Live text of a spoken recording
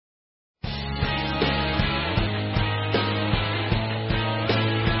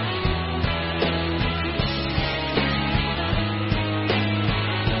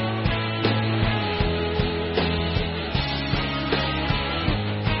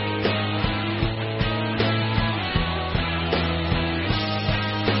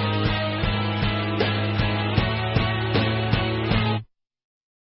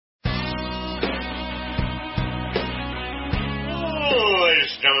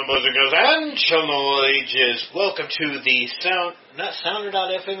boys and girls and children ages. Welcome to the not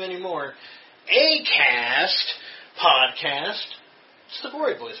Sounder.fm anymore, Acast podcast. It's the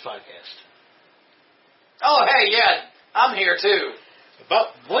Glory Boys podcast. Oh, hey, yeah, I'm here too.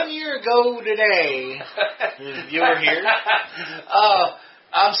 About 1 year ago today, you were here. Oh,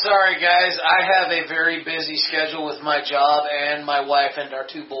 I'm sorry, guys. I have a very busy schedule with my job and my wife and our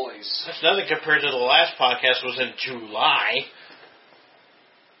two boys. That's nothing compared to the last podcast was in July.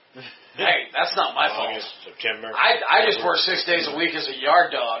 Hey, that's not my fault. August, September. I just work 6 days a week as a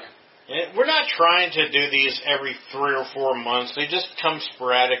yard dog. We're not trying to do these every 3 or 4 months. They just come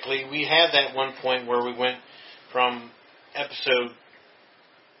sporadically. We had that one point where we went from episode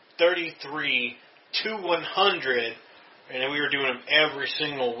 33 to 100, and we were doing them every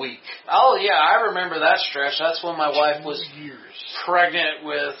single week. Oh, yeah, I remember that stretch. That's when my wife was 2 years. Pregnant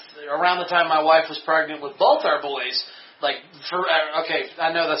with, around the time my wife was pregnant with both our boys. Like, okay,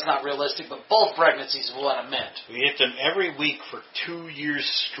 I know that's not realistic, but both pregnancies is what I meant. We hit them every week for 2 years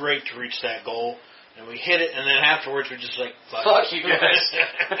straight to reach that goal, and we hit it, and then afterwards we're just like, fuck you guys.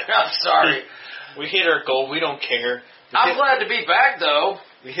 I'm sorry. We hit our goal. We don't care. I'm glad to be back, though.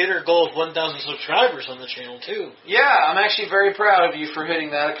 We hit our goal of 1,000 subscribers on the channel, too. Yeah, I'm actually very proud of you for hitting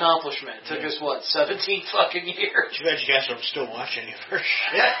that accomplishment. It took us, 17 fucking years? Too bad you guys are still watching any of our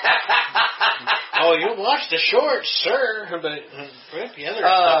shit. Oh, you watch the shorts, sir. But the other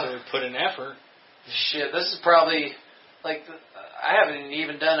stuff that we put in effort. Shit, this is probably, I haven't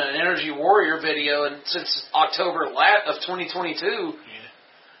even done an Energy Warrior video since October of 2022. Yeah.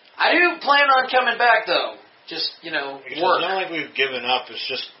 I do plan on coming back, though. Just, work. It's not like we've given up. It's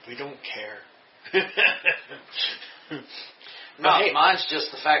just we don't care. Mine's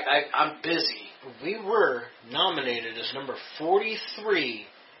just the fact I'm busy. We were nominated as number 43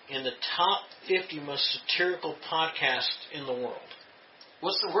 in the top 50 most satirical podcasts in the world.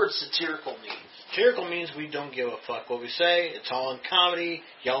 What's the word satirical mean? Satirical means we don't give a fuck what we say. It's all in comedy.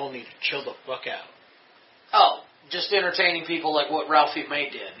 Y'all need to chill the fuck out. Oh, just entertaining people like what Ralphie May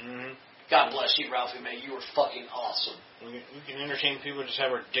did. Mm-hmm. God bless you, Ralphie May. You were fucking awesome. We can entertain people, just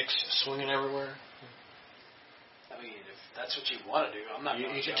have our dicks swinging everywhere. I mean, if that's what you want to do, I'm not going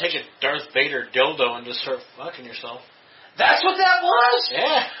to. You can take a Darth Vader dildo and just start fucking yourself. That's what that was?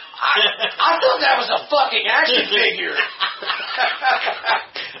 Yeah. I thought that was a fucking action figure.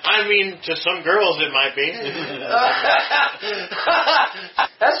 I mean, to some girls it might be.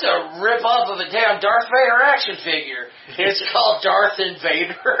 That's a rip-off of a damn Darth Vader action figure. It's called Darth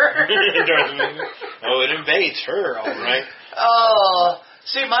Invader. Darth Vader. Oh, it invades her, all right. Oh,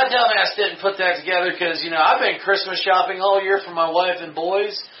 see, my dumbass didn't put that together because, I've been Christmas shopping all year for my wife and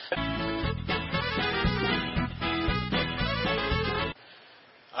boys.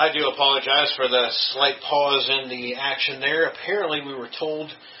 I do apologize for the slight pause in the action there. Apparently, we were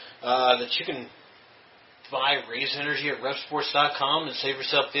told that you can buy Raise Energy at RevSports.com and save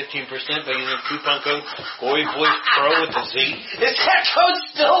yourself 15% by using coupon code GORYBOYSPRO with a Z. Does that code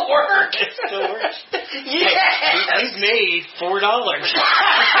still work? It still works. Yes! Hey, we've made $4.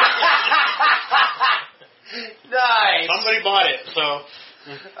 Nice. Somebody bought it, so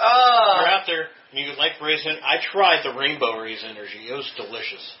you're out there. You like Raise Energy? I tried the Rainbow Raise Energy. It was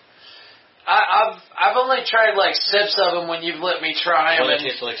delicious. I've only tried sips of them when you've let me try them. It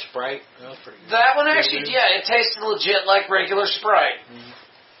tastes like Sprite. That was pretty good. That one actually, yeah, it tasted legit like regular Sprite. Mm-hmm.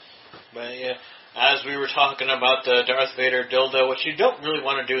 But yeah, as we were talking about the Darth Vader dildo, what you don't really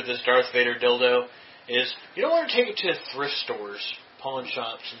want to do with this Darth Vader dildo is you don't want to take it to thrift stores, pawn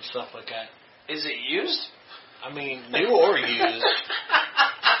shops, and stuff like that. Is it used? I mean, new or used.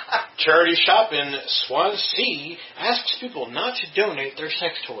 Charity shop in Swansea asks people not to donate their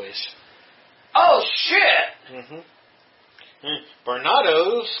sex toys. Oh, shit! Mm-hmm.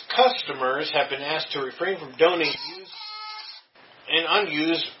 Barnado's customers have been asked to refrain from donating used and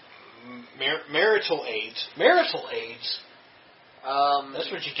unused marital aids. Marital aids?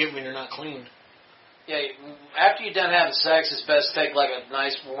 That's what you get when you're not clean. Yeah, after you're done having sex, it's best to take a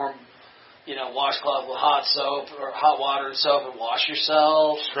nice warm washcloth with hot soap or hot water and soap and wash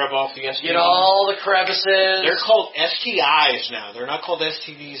yourself. Scrub off the STDs. Get all the crevices. They're called STIs now. They're not called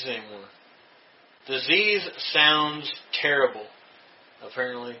STDs anymore. Disease sounds terrible,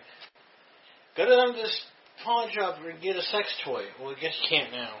 apparently. Go to this pawn shop and get a sex toy. Well, I guess you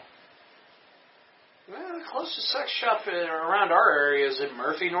can't now. Well, the closest sex shop around our area is in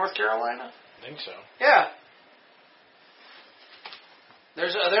Murphy, North Carolina. I think so. Yeah.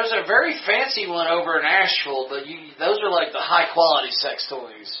 There's a very fancy one over in Asheville, but those are the high-quality sex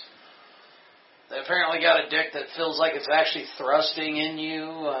toys. They apparently got a dick that feels like it's actually thrusting in you.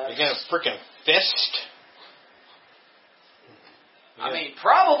 You got a freaking fist? I mean,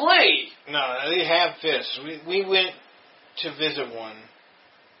 probably. No, they have fists. We went to visit one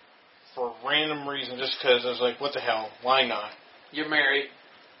for a random reason, just because I was like, what the hell? Why not? You're married.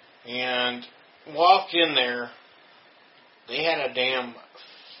 And walked in there. They had a damn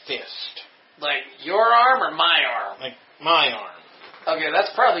fist. Like your arm or my arm? Like my arm. Okay,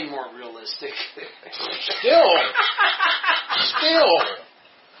 that's probably more realistic. Still,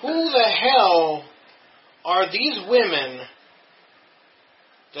 who the hell are these women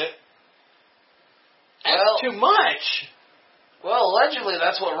that that's too much? Well, allegedly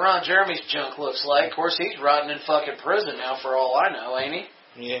that's what Ron Jeremy's junk looks like. Of course, he's rotting in fucking prison now for all I know, ain't he?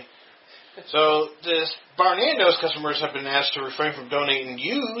 Yeah. So, this Barnando's customers have been asked to refrain from donating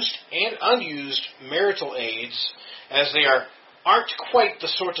used and unused marital aids, as they aren't quite the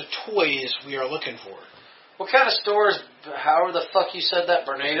sort of toys we are looking for. What kind of stores, however the fuck you said that,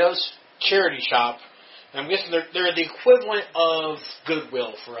 Barnardo's? Charity shop. And I'm guessing they're the equivalent of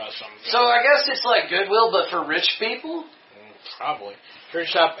Goodwill for us. So I guess it's like Goodwill, but for rich people? Probably.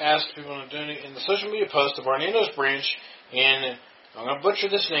 Charity shop asked people to donate. In the social media post, the Barnando's branch in, I'm going to butcher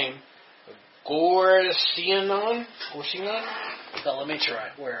this name, Gorsianon? Oh, let me try.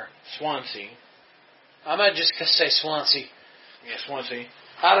 Where? Swansea. I might just say Swansea. Yeah, Swansea.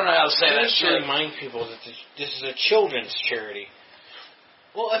 I don't know how to say that shit. To remind people that this is a children's charity.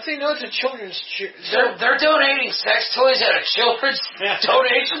 Well, if they know it's a children's charity... They're donating sex toys at a children's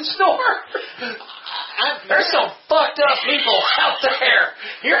donation store? There's some fucked up people out there.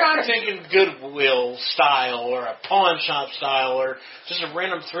 You're not thinking Goodwill style or a pawn shop style or just a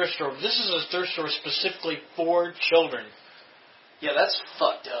random thrift store. This is a thrift store specifically for children. Yeah, that's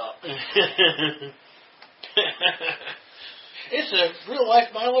fucked up. It's a real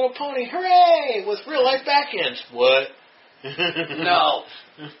life My Little Pony. Hooray! With real life back ends. What? No.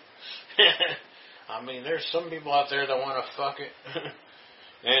 I mean, there's some people out there that want to fuck it.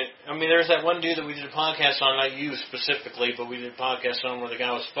 And, I mean, there's that one dude that we did a podcast on, not you specifically, but we did a podcast on where the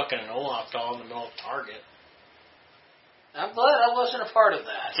guy was fucking an Olaf doll in the middle of Target. I'm glad I wasn't a part of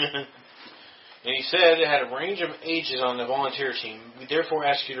that. And he said it had a range of ages on the volunteer team. We therefore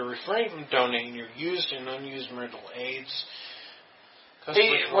ask you to refrain from donating your used and unused marital aids.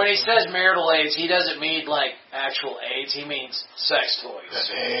 When he says marital aids, he doesn't mean like actual aids. He means sex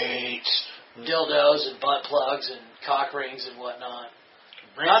toys. AIDS. Dildos and butt plugs and cock rings and whatnot.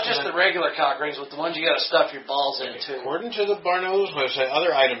 Not just the regular cock rings, but the ones you got to stuff your balls into. According to the Barnardo's website,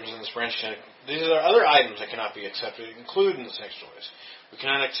 other items in this branch these are other items that cannot be accepted, including the sex toys. We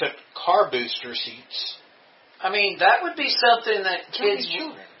cannot accept car booster seats. I mean, that would be something that kids...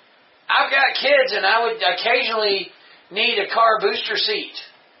 children. I've got kids, and I would occasionally need a car booster seat.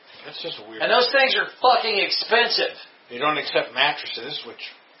 That's just weird. And those things are fucking expensive. They don't accept mattresses, which...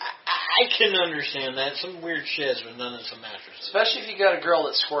 I can understand that. Some weird sheds, but none of some mattresses. Especially if you got a girl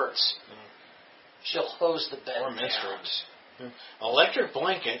that squirts. She'll hose the bed. Or menstruates. Electric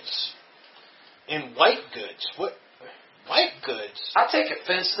blankets and white goods. What? White goods? I take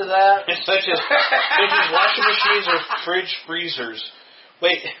offense to that. Such as washing machines or fridge freezers.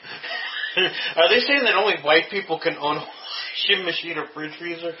 Wait. Are they saying that only white people can own a washing machine or fridge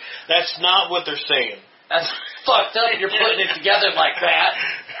freezer? That's not what they're saying. That's fucked up. You're putting it together like that.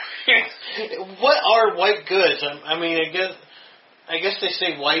 What are white goods? I mean, I guess they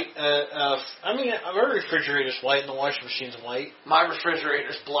say white. I mean, our refrigerator's white and the washing machine's white. My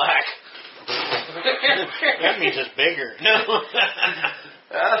refrigerator's black. That means it's bigger. No.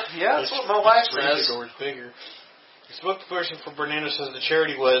 Yeah, that's what my wife says. The door's bigger. The spokesperson for Bernardo says the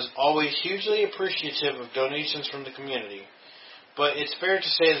charity was always hugely appreciative of donations from the community. But it's fair to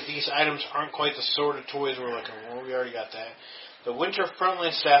say that these items aren't quite the sort of toys we're looking for. Well, we already got that. The winter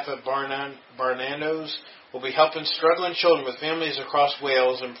frontline staff at Barnando's will be helping struggling children with families across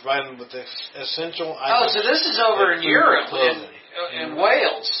Wales and providing them with essential items. Oh, so this is over in Europe, in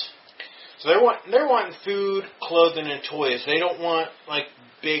Wales. So they're wanting food, clothing, and toys. They don't want, like,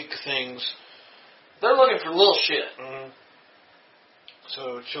 big things. They're looking for little shit. Mm-hmm.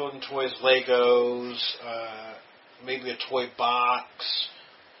 So children toys, Legos, maybe a toy box,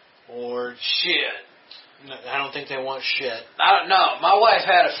 or shit. No, I don't think they want shit. I don't know. My wife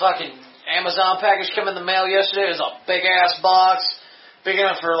had a fucking Amazon package come in the mail yesterday. It was a big ass box, big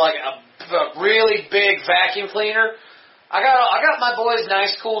enough for like a really big vacuum cleaner. I got my boys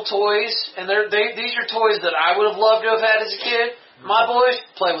nice, cool toys, and these are toys that I would have loved to have had as a kid. My boys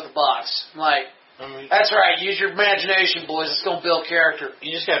play with the box. I'm like, that's right. Use your imagination, boys. It's gonna build character.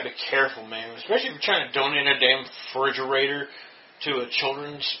 You just gotta be careful, man. Especially if you're trying to donate a damn refrigerator to a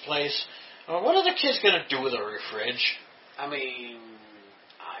children's place. What are the kids going to do with a fridge? I mean,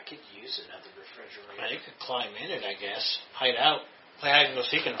 I could use another refrigerator. They could climb in it, I guess. Hide out. play hide and go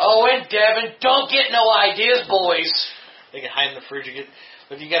seek in the fridge. Oh, and Devin, don't get no ideas, boys. They can hide in the fridge.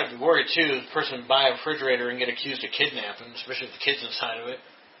 But you got to be worried, too. The person would buy a refrigerator and get accused of kidnapping, especially if the kid's inside of it.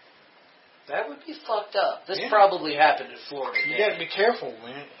 That would be fucked up. This probably happened in Florida. You got to be careful,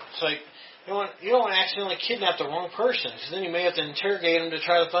 man. It's like, you don't want to accidentally kidnap the wrong person, because then you may have to interrogate them to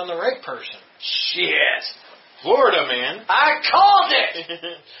try to find the right person. Shit. Florida man. I called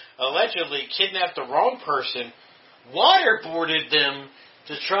it! Allegedly kidnapped the wrong person, waterboarded them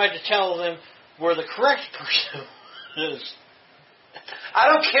to try to tell them where the correct person is. I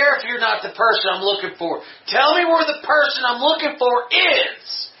don't care if you're not the person I'm looking for. Tell me where the person I'm looking for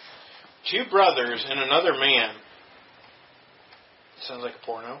is. 2 brothers and another man. Sounds like a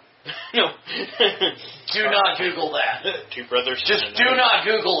porno. No. Do not Google that. 2 brothers. Just do not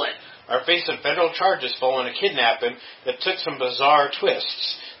Google it. Are facing federal charges following a kidnapping that took some bizarre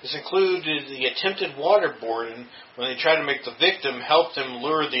twists. This included the attempted waterboarding when they tried to make the victim help them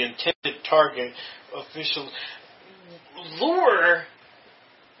lure the intended target. Official lure.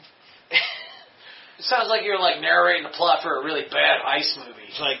 It sounds like you're like narrating the plot for a really bad heist movie.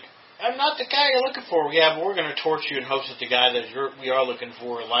 It's like, I'm not the guy you're looking for. Yeah, but we're going to torture you in hopes that the guy that we are looking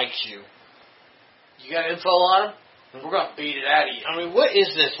for likes you. You got info on him? We're going to beat it out of you. I mean, what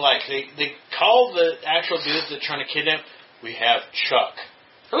is this like? They call the actual dudes that are trying to kidnap, we have Chuck.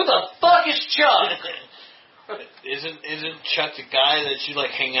 Who the fuck is Chuck? Isn't Chuck the guy that you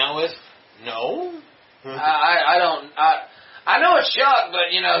like hang out with? No. I don't. I know it's Chuck,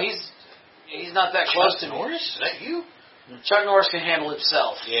 but you know he's not that close to me. Chuck Norris? Is that you? Chuck Norris can handle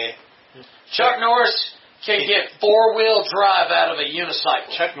himself. Yeah. Chuck Norris can get 4-wheel drive out of a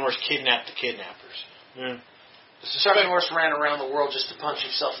unicycle. Chuck Norris kidnapped the kidnappers. Mm. Chuck Norris ran around the world just to punch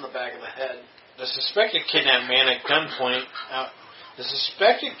himself in the back of the head. The suspected kidnapped man at gunpoint. The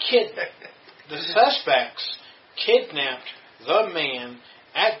suspects kidnapped the man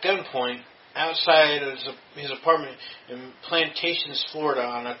at gunpoint outside of his apartment in Plantations, Florida,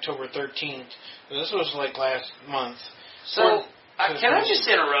 on October 13th. This was like last month. So, can I just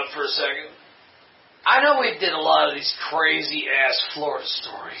interrupt for a second? I know we did a lot of these crazy-ass Florida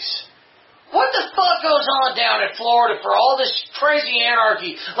stories. What the fuck goes on down in Florida for all this crazy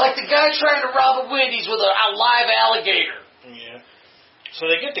anarchy? Like the guy trying to rob a Wendy's with a live alligator. Yeah. So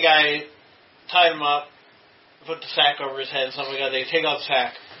they get the guy, tied him up, put the sack over his head and something like that. They take off the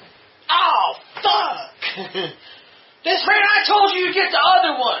sack. Oh, fuck! Man, I told you to get the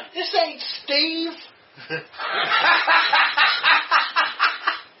other one! This ain't Steve!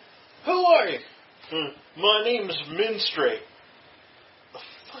 Who are you? My name's Minstrate. The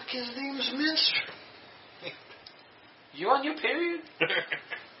fuck, his name's Minstrate? You on your period?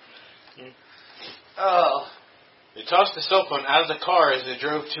 Oh. They tossed the cell phone out of the car as they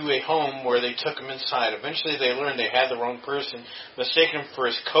drove to a home where they took him inside. Eventually, they learned they had the wrong person, mistaken him for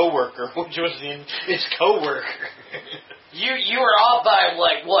his coworker, which was his coworker. You were off by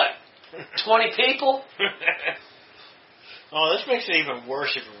like what? 20 people? Oh, this makes it even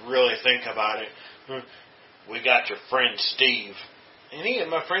worse if you really think about it. We got your friend Steve, and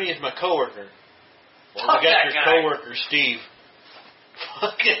my friend is my coworker. Well, we got your coworker Steve.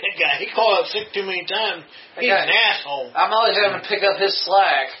 Fuck that guy. He called up sick too many times. He's an asshole. I'm always having to pick up his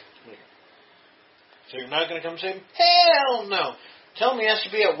slack. So you're not going to come save him? Hell no. Tell him he has to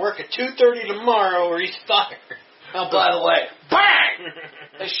be at work at 2:30 tomorrow or he's fired. Oh, by the way, bang!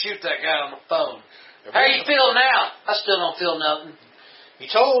 They shoot that guy on the phone. How you feel now? I still don't feel nothing. He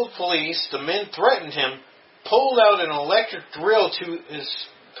told police the men threatened him, put out an electric drill to his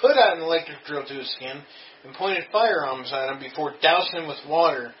skin, and pointed firearms at him before dousing him with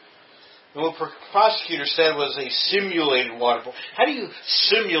water. And what prosecutor said was a simulated waterboard. How do you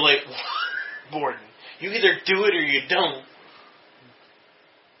simulate waterboarding? You either do it or you don't.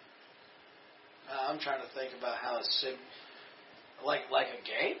 I'm trying to think about how it's like a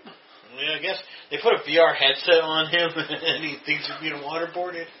game. Yeah, I guess they put a VR headset on him and he thinks he's being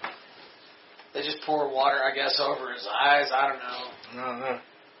waterboarded. They just pour water, I guess, over his eyes. I don't know.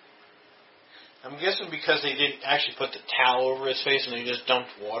 I'm guessing because they didn't actually put the towel over his face and they just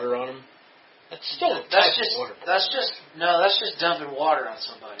dumped water on him. That's still waterboard. That's just dumping water on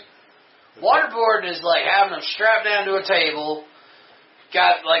somebody. Waterboarding is like having them strapped down to a table,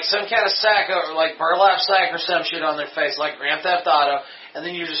 got like some kind of sack or like burlap sack or some shit on their face, like Grand Theft Auto, and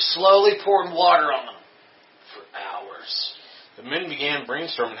then you're just slowly pouring water on them for hours. The men began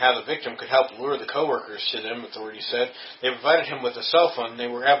brainstorming how the victim could help lure the coworkers to them, authorities said. They provided him with a cell phone. They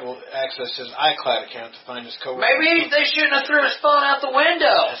were able to access his iCloud account to find his coworkers. Maybe they shouldn't have threw his phone out the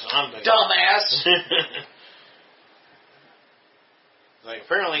window. That's what I'm thinking. Dumbass. Like,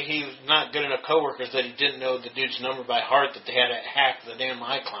 apparently he was not good enough coworkers that he didn't know the dude's number by heart, that they had to hack the damn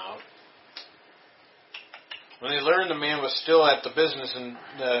iCloud. When they learned the man was still at the business in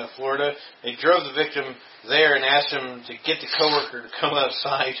Florida, they drove the victim there and asked him to get the coworker to come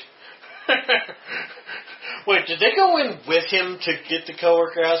outside. Wait, did they go in with him to get the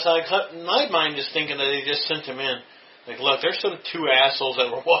coworker outside? My mind is thinking that they just sent him in. Like, look, there's some two assholes that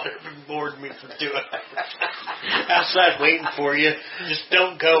were waterboarding me for 2 hours. Outside waiting for you. Just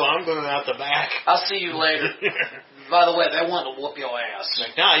don't go. I'm going out the back. I'll see you later. By the way, they want to whoop your ass.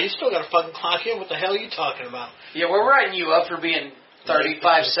 Like, nah, you still got to fucking clock in. What the hell are you talking about? Yeah, we're writing you up for being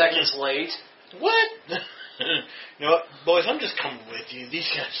 35 seconds late. What? You know what, boys, I'm just coming with you. These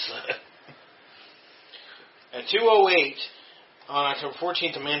guys suck. At 2:08 on October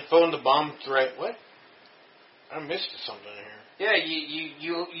 14th, a man phoned the bomb threat. What? I missed something here. Yeah,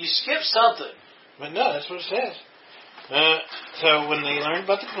 you skipped something. But no, that's what it says. So when they learned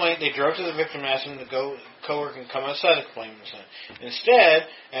about the complaint, they drove to the victim and asked him to go coworker and come outside the complainant center. Instead,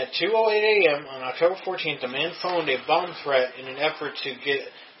 at 2:08 a.m. on October 14th, a man phoned a bomb threat in an effort to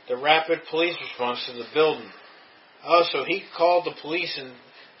get the rapid police response to the building. Oh, so he called the police, and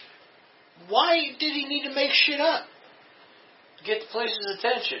why did he need to make shit up? Get the police's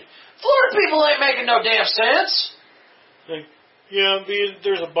attention. Florida people ain't making no damn sense. Like, yeah,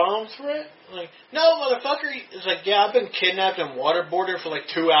 there's a bomb threat? Like, no, motherfucker. It's like, yeah, I've been kidnapped and waterboarded for like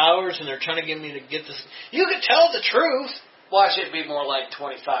 2 hours, and they're trying to get me to get this. You can tell the truth. Watch it be more like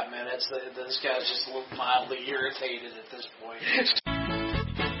 25 minutes. This guy's just a little mildly irritated at this point.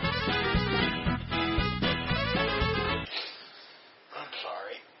 I'm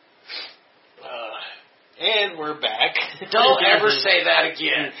sorry. And we're back. Don't ever say that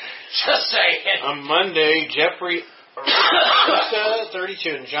again. Just say it. On Monday, Jeffrey Arista, 32,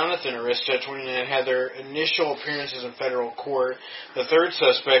 and Jonathan Arista, 29, had their initial appearances in federal court. The third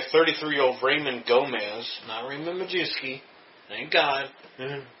suspect, 33-year-old Raymond Gomez, not Raymond Majewski, thank God.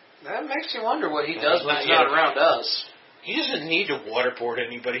 That makes you wonder what he does when he's not around us. He doesn't need to waterboard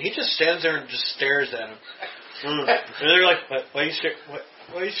anybody. He just stands there and just stares at him. And they're like, why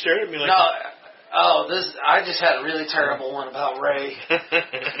are you staring at me like that? I just had a really terrible one about Ray.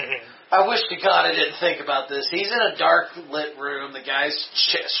 I wish to God I didn't think about this. He's in a dark lit room. The guy's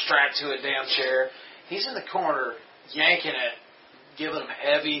strapped to a damn chair. He's in the corner, yanking it, giving him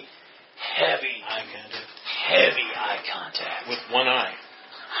heavy eye contact. Heavy eye contact. With one eye.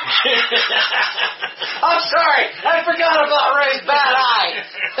 I'm sorry, I forgot about Ray's bad eye.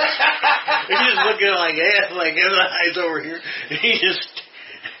 He's just looking like his eye's over here. He just...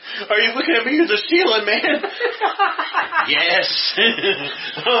 Are you looking at me through the ceiling, man? Yes.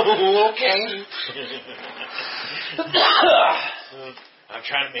 Oh, okay. I'm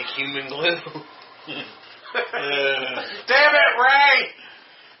trying to make human glue. Damn it,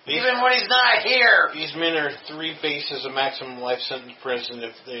 Ray! Even when he's not here. These men are 3 bases of maximum life sentence prison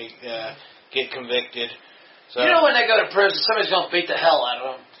if they get convicted. So, you know when they go to prison, somebody's going to beat the hell out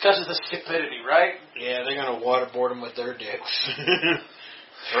of them because of the stupidity, right? Yeah, they're going to waterboard them with their dicks.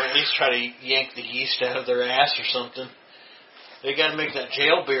 Or at least try to yank the yeast out of their ass or something. They got to make that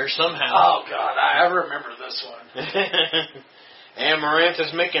jail beer somehow. Oh, God, I remember this one. Amaranth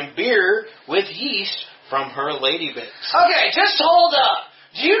is making beer with yeast from her lady bits. Okay, just hold up.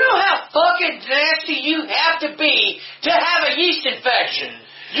 Do you know how fucking nasty you have to be to have a yeast infection?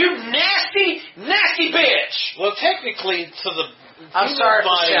 You nasty, nasty bitch. Well, technically, I'm sorry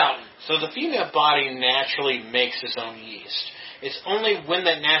for shouting. So the female body naturally makes its own yeast. It's only when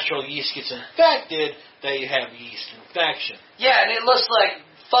that natural yeast gets infected that you have yeast infection. Yeah, and it looks like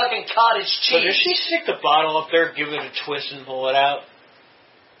fucking cottage cheese. So does she stick the bottle up there, give it a twist, and pull it out?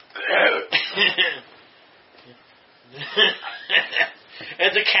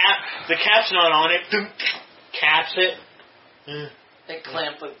 And the cap's not on it. Caps it. They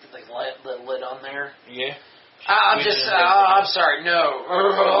clamp the lid on there. Yeah. I'm sorry, no.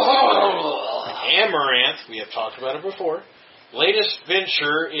 Amaranth, we have talked about it before. Latest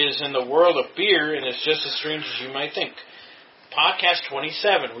venture is in the world of beer, and it's just as strange as you might think. Podcast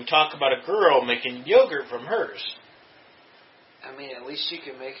 27, we talk about a girl making yogurt from hers. I mean, at least you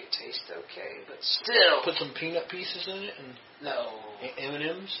can make it taste okay, but still. Put some peanut pieces in it? And no.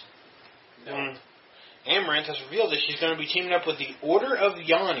 M&Ms? No. Amaranth has revealed that she's going to be teaming up with the Order of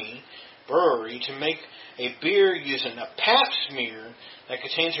Yanni Brewery to make a beer using a pap smear that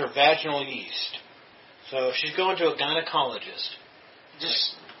contains her vaginal yeast. So she's going to a gynecologist.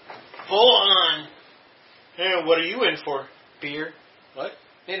 Just full on. Hey, what are you in for? Beer? What?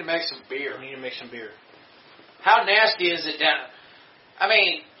 Need to make some beer. I need to make some beer. How nasty is it down? I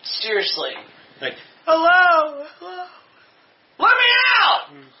mean, seriously. Like, hello. Let me out! out!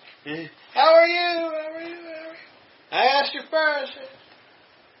 How are you? I asked you first.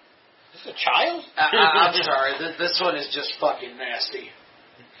 Is this a child? I'm sorry. This one is just fucking nasty.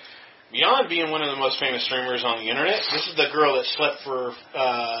 Beyond being one of the most famous streamers on the internet, this is the girl that slept for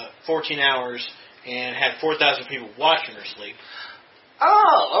 14 hours and had 4,000 people watching her sleep.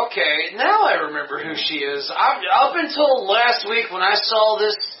 Oh, okay. Now I remember who she is. Up until last week when I saw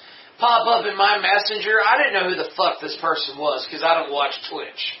this pop up in my messenger, I didn't know who the fuck this person was because I don't watch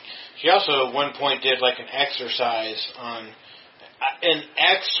Twitch. She also at one point did like an exercise on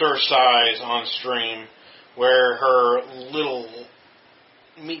stream where her little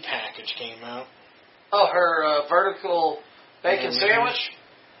meat package came out. Oh, her vertical bacon sandwich?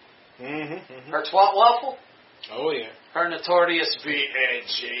 Mm-hmm. Her twat waffle? Oh, yeah. Her notorious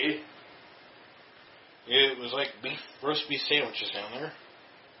VAG. It was like roast beef sandwiches down there.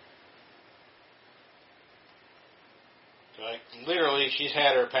 So, like, literally, she's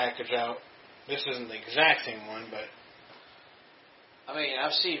had her package out. This isn't the exact same one, but... I mean,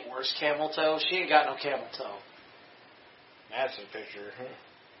 I've seen worse camel toe. She ain't got no camel toe. That's a picture, huh?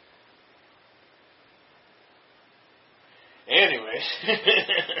 Anyways.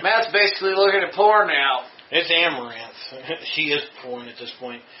 Matt's basically looking at porn now. It's Amaranth. She is porn at this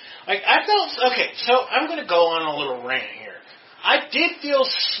point. Like, I felt... Okay, so I'm going to go on a little rant here. I did feel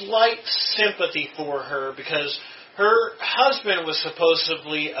slight sympathy for her because her husband was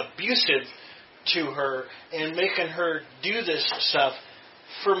supposedly abusive to her and making her do this stuff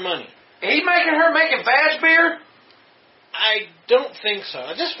for money. He making her making vag beer? I don't think so.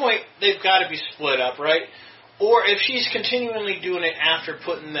 At this point, they've got to be split up, right? Or if she's continually doing it after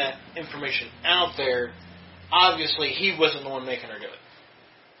putting that information out there, obviously he wasn't the one making her do it.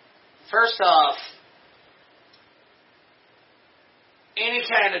 First off, any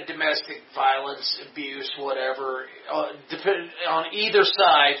kind of domestic violence, abuse, whatever, on either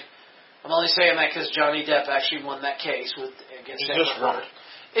side, I'm only saying that because Johnny Depp actually won that case against Amber Heard,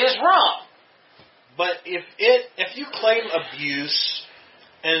 is wrong. But if you claim abuse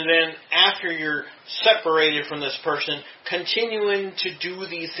and then after you're separated from this person, continuing to do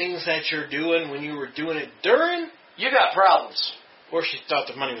the things that you're doing when you were doing it during, you got problems. Or she thought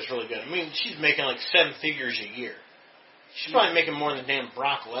the money was really good. I mean, she's making like 7 figures a year. She's probably making more than damn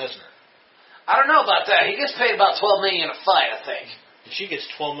Brock Lesnar. I don't know about that. He gets paid about $12 million a fight, I think. And she gets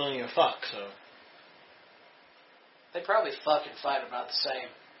 $12 million a fuck, so. They probably fucking fight about the same.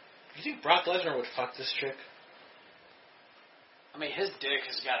 You think Brock Lesnar would fuck this chick? I mean, his dick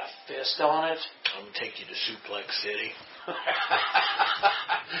has got a fist on it. I'm going to take you to Suplex City.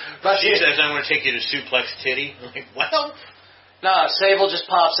 But she says, I'm going to take you to Suplex Titty. I'm like, well... No, Sable just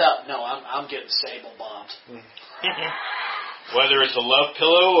pops out. No, I'm getting Sable bombed. Whether it's a love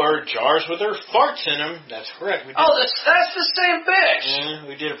pillow or jars with her farts in them, that's correct. That's the same bitch. Yeah,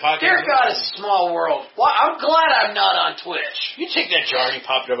 we did a podcast. Dear God, it's a small world. Well, I'm glad I'm not on Twitch. You take that jar and you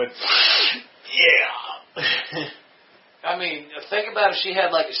pop it up and... Yeah. I mean, think about if she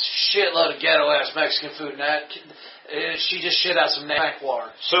had like a shitload of ghetto-ass Mexican food and that... She just shit out some tank water.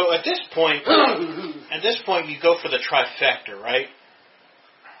 So at this point, you go for the trifecta, right?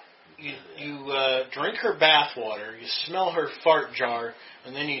 You drink her bath water, you smell her fart jar,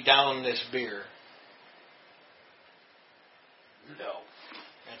 and then you down this beer. No.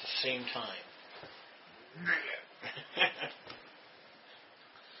 At the same time.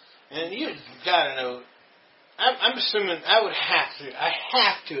 And you gotta know, I'm assuming, I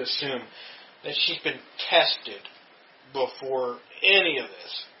have to assume that she's been tested before any of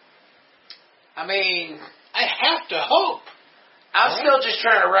this. I mean, I have to hope. I'm still just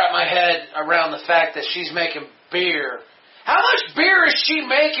trying to wrap my head around the fact that she's making beer. How much beer is she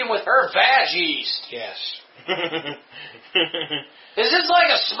making with her vag yeast? Yes. Is this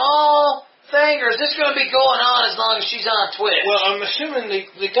like a small thing, or is this going to be going on as long as she's on Twitch? Well, I'm assuming they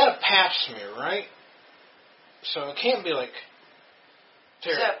got a pap smear, right? So it can't be like...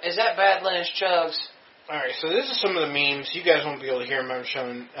 Is that Badlands Chugs? Alright, so this is some of the memes. You guys won't be able to hear them. I'm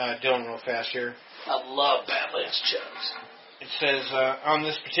showing Dylan real fast here. I love Badlands Chugs. It says, on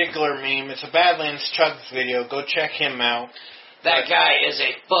this particular meme, it's a Badlands Chugs video. Go check him out. That guy is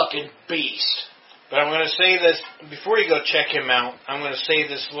a fucking beast. But I'm going to say this, before you go check him out, I'm going to say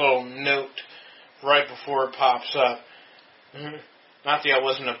this little note right before it pops up. Not that I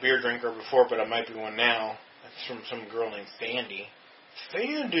wasn't a beer drinker before, but I might be one now. That's from some girl named Fandy.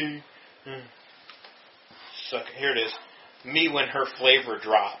 Fandy! Suck. Here it is. Me when her flavor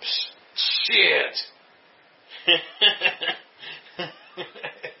drops. Shit!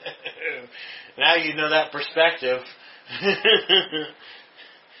 Now you know that perspective. And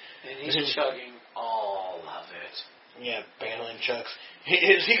he's chugging all of it. Yeah, Badland Chugs.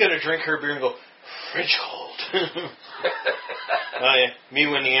 Is he going to drink her beer and go, fridge cold? Oh, yeah. Me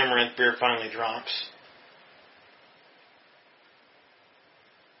when the amaranth beer finally drops.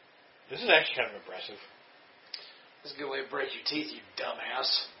 This is actually kind of impressive. This is a good way to break your teeth, you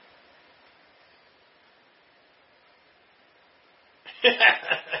dumbass.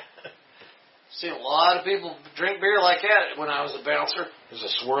 Seen a lot of people drink beer like that when I was a bouncer. Is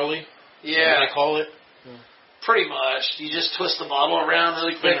it swirly? Yeah. What do they call it? Pretty much. You just twist the bottle around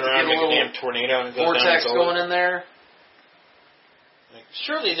really quick to get a little damn tornado and it goes vortex down going in there. Like,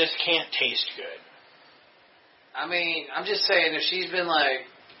 surely this can't taste good. I mean, I'm just saying, if she's been like...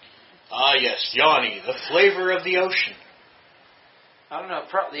 Ah, yes, Yanni, the flavor of the ocean. I don't know.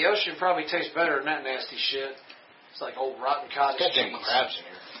 The ocean probably tastes better than that nasty shit. It's like old rotten cottage cheese. Goddamn crabs in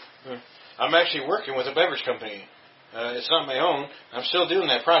here. I'm actually working with a beverage company. It's not my own. I'm still doing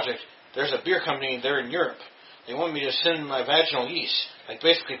that project. There's a beer company there in Europe. They want me to send my vaginal yeast, like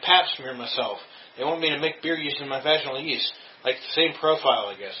basically pap smear myself. They want me to make beer using my vaginal yeast, like the same profile,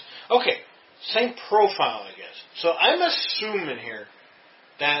 I guess. Okay, same profile, I guess. So I'm assuming here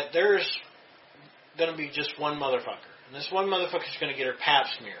that there's going to be just one motherfucker. And this one motherfucker's going to get her pap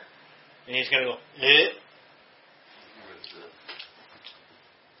smear. And he's going to go, eh?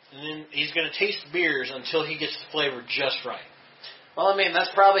 And then he's going to taste beers until he gets the flavor just right. Well, I mean, that's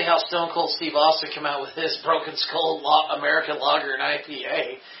probably how Stone Cold Steve Austin came out with his Broken Skull American Lager and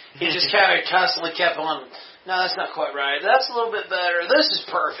IPA. He just kind of constantly kept on, no, that's not quite right. That's a little bit better. This is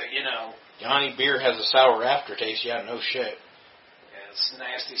perfect, you know. Yanni beer has a sour aftertaste. Yeah, no shit. Yeah, it's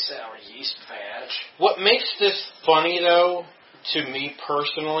nasty sour yeast vag. What makes this funny, though, to me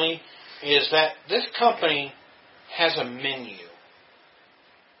personally, is that this company has a menu.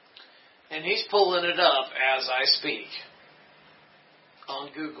 And he's pulling it up as I speak. On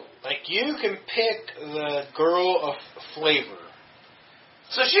Google. Like, you can pick the girl of flavor.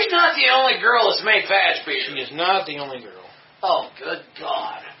 So she's not the only girl that's made vag beer. She is not the only girl. Oh, good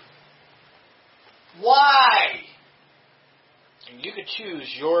God. Why? And you could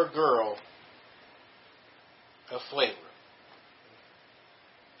choose your girl of flavor.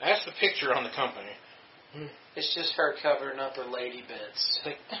 That's the picture on the company. It's just her covering up her lady bits.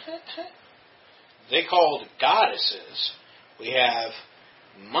 Like, they called goddesses. We have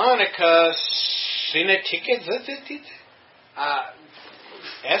Monica Synytyk.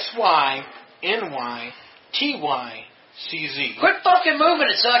 SYNYTYCZ. Quit fucking moving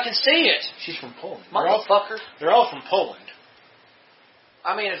it so I can see it. She's from Poland. Motherfucker. They're all from Poland.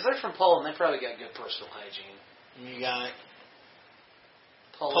 I mean, if they're from Poland, they probably got good personal hygiene. You got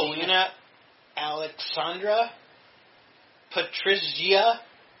Paulina. Alexandra Patricia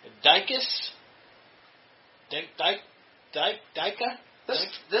Dykes. Dyka?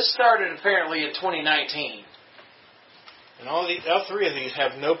 This started apparently in 2019. And all three of these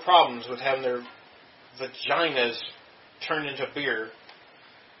have no problems with having their vaginas turned into beer.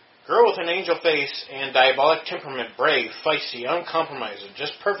 Girl with an angel face and diabolic temperament, brave, feisty, uncompromising,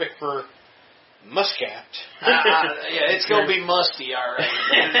 just perfect for muscat. Yeah, it's going to be musty, all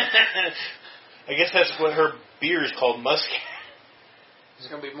right. I guess that's what her beer is called, muscat. It's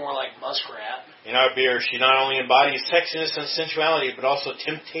going to be more like muskrat. In our beer, she not only embodies sexiness and sensuality, but also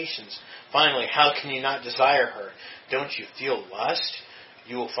temptations. Finally, how can you not desire her? Don't you feel lust?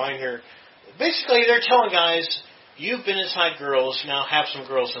 You will find her. Basically, they're telling guys, you've been inside girls, now have some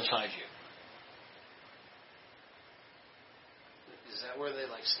girls inside you. Is that where they,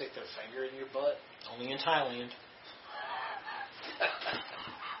 like, stick their finger in your butt? Only in Thailand.